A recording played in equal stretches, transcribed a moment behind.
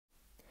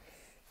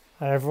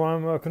Hi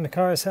everyone, welcome to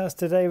Kara's house.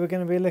 Today we're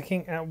going to be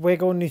looking at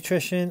Wiggle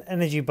Nutrition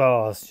Energy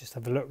Bars. Just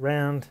have a look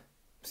round,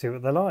 see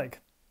what they're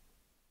like.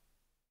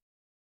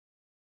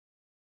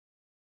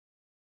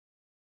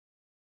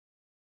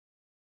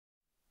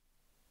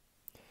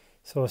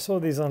 So I saw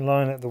these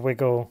online at the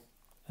Wiggle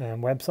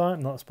website.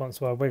 I'm not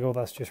sponsored by Wiggle,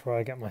 that's just where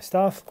I get my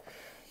stuff.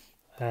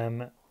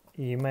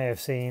 You may have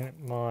seen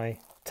my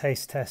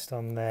taste test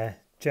on their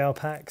gel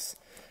packs.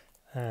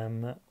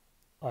 I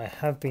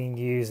have been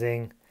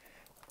using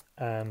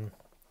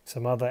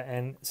some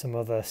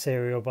other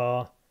cereal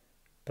bar,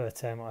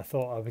 but I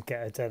thought I would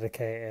get a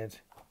dedicated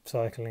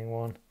cycling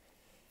one.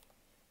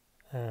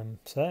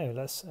 So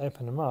let's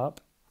open them up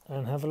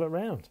and have a look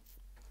round.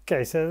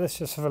 Okay, so let's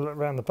just have a look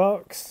around the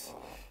box.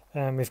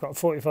 We've got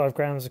 45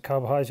 grams of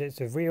carbohydrates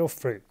of real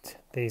fruit.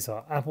 These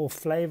are apple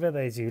flavour.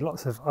 They do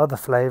lots of other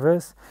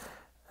flavours.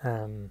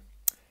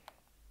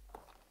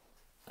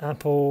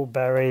 Apple,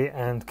 berry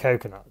and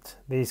coconut.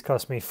 These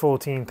cost me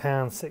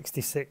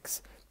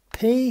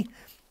 £14.66p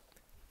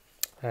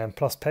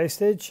plus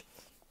postage.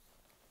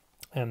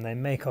 They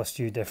may cost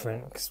you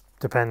different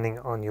depending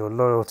on your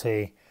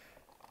loyalty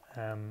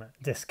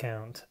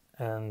discount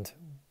and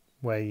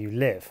where you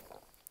live.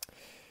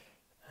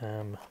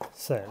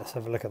 So let's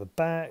have a look at the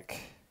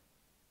back.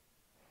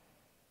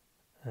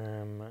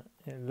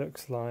 It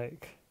looks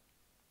like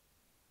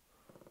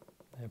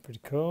they're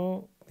pretty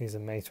cool. These are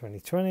May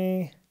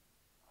 2020.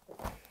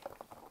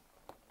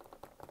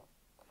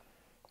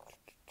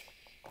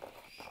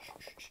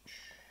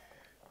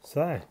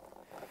 So,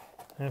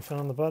 anything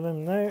on the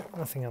bottom? No,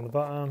 nothing on the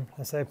bottom.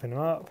 Let's open them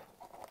up.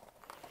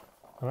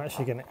 I'm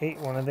actually going to eat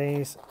one of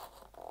these.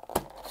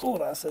 Oh,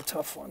 that's a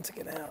tough one to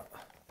get out.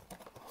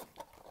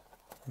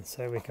 And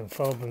so we can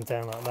fold them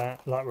down like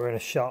that, like we're in a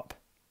shop.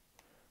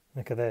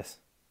 Look at this.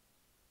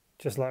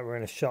 Just like we're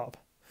in a shop.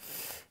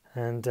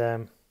 And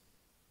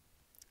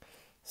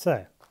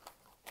so,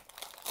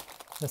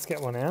 let's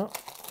get one out.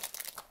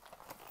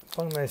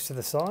 Bung those to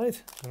the side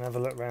and have a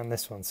look around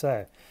this one.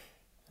 So,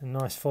 a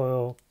nice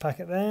foil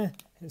packet there.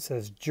 It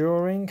says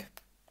during.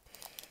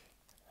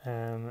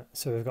 So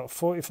we've got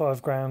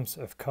 45 grams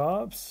of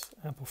carbs,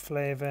 apple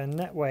flavour,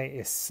 net weight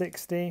is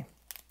 60.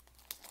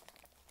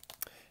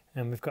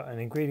 And we've got an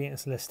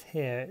ingredients list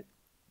here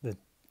that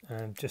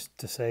just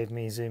to save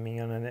me zooming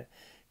in on it.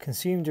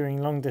 Consume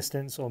during long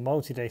distance or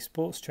multi-day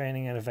sports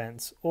training and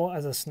events or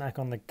as a snack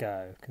on the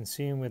go.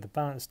 Consume with a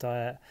balanced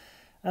diet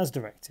as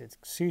directed.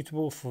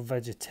 Suitable for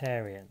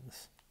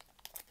vegetarians.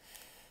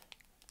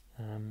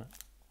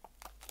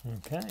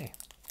 Okay,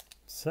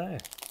 so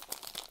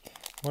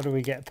what do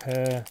we get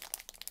per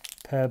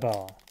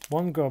bar?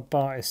 One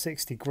bar is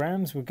 60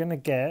 grams. We're going to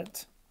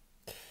get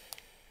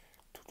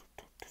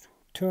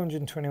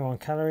 221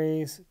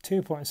 calories,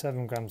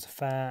 2.7 grams of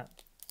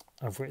fat,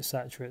 of which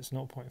saturates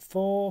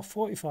 0.4,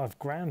 45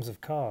 grams of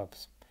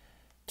carbs,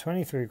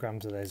 23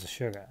 grams of those are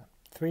sugar,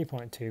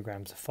 3.2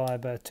 grams of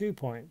fiber,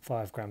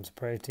 2.5 grams of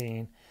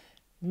protein,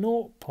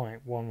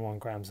 0.11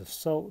 grams of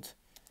salt,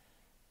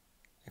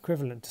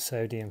 equivalent to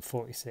sodium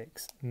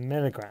 46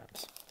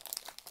 milligrams.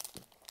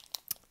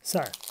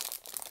 So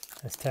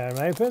let's tear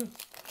them open.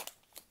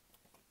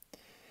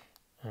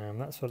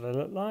 That's what they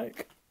look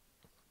like.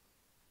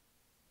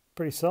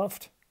 Pretty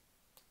soft,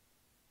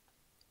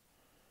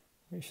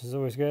 which is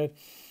always good.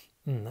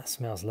 That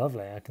smells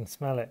lovely. I can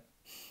smell it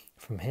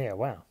from here.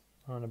 Wow.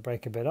 I'm going to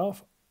break a bit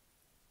off.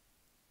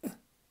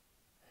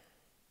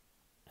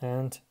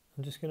 And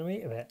I'm just going to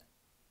eat a bit.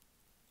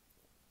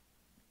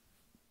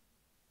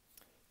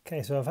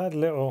 Okay, so I've had a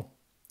little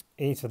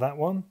eat of that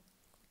one.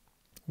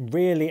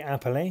 Really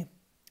appley.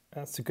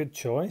 That's a good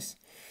choice.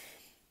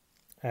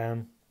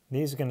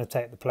 These are going to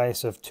take the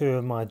place of two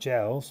of my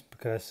gels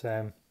because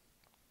I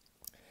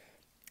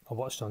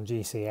watched on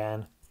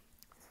GCN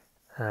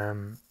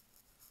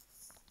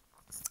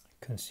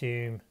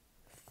consume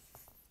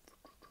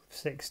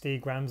 60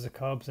 grams of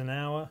carbs an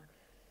hour,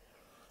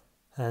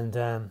 and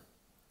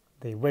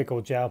the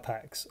Wiggle gel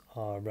packs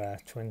are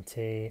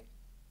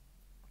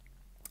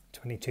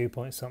 22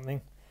 point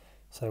something,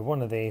 so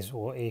one of these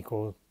will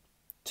equal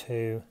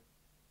 2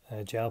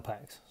 gel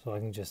packs, so I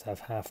can just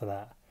have half of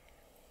that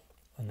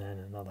and then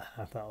another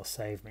half. That will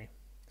save me,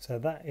 so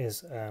that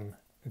is a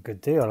good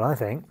deal. I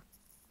think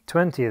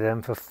 20 of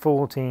them for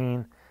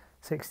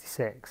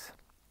 $14.66.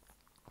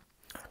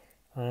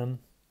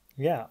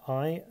 Yeah,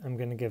 I am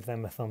going to give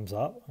them a thumbs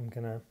up. I'm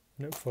going to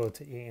look forward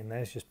to eating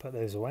those. Just put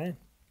those away.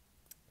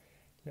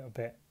 A little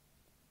bit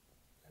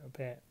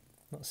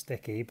not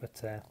sticky,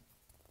 but a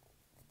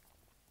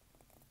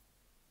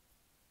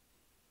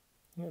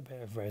little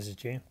bit of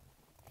residue.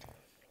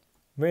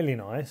 Really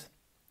nice,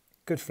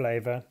 good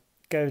flavour,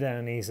 go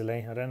down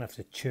easily. I don't have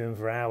to chew them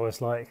for hours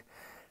like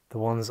the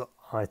ones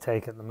I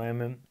take at the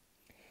moment.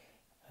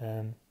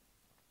 Yeah,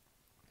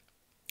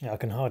 I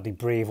can hardly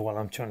breathe while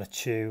I'm trying to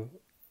chew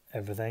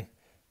everything,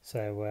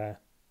 so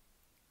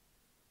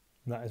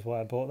that is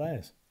why I bought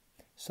those.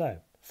 So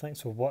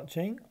thanks for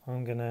watching.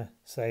 I'm gonna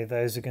say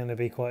those are going to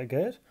be quite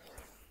good.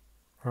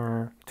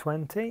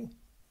 20.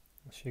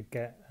 I should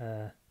get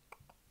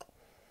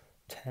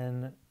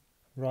 10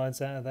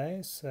 rides out of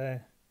those, so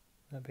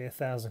that'd be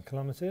 1,000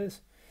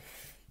 kilometers.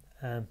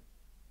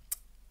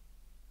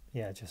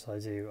 Yeah, just I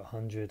do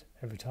 100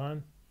 every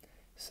time.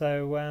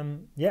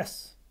 So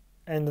yes,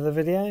 end of the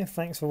video.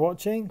 Thanks for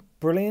watching.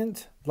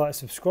 Brilliant. Like,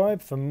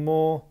 subscribe for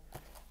more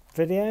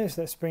videos.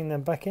 Let's bring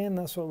them back in.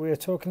 That's what we were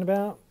talking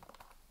about.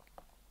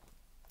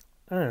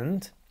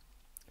 And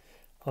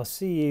I'll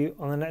see you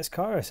on the next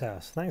Kairos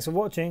house. Thanks for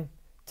watching.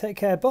 Take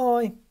care.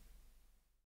 Bye.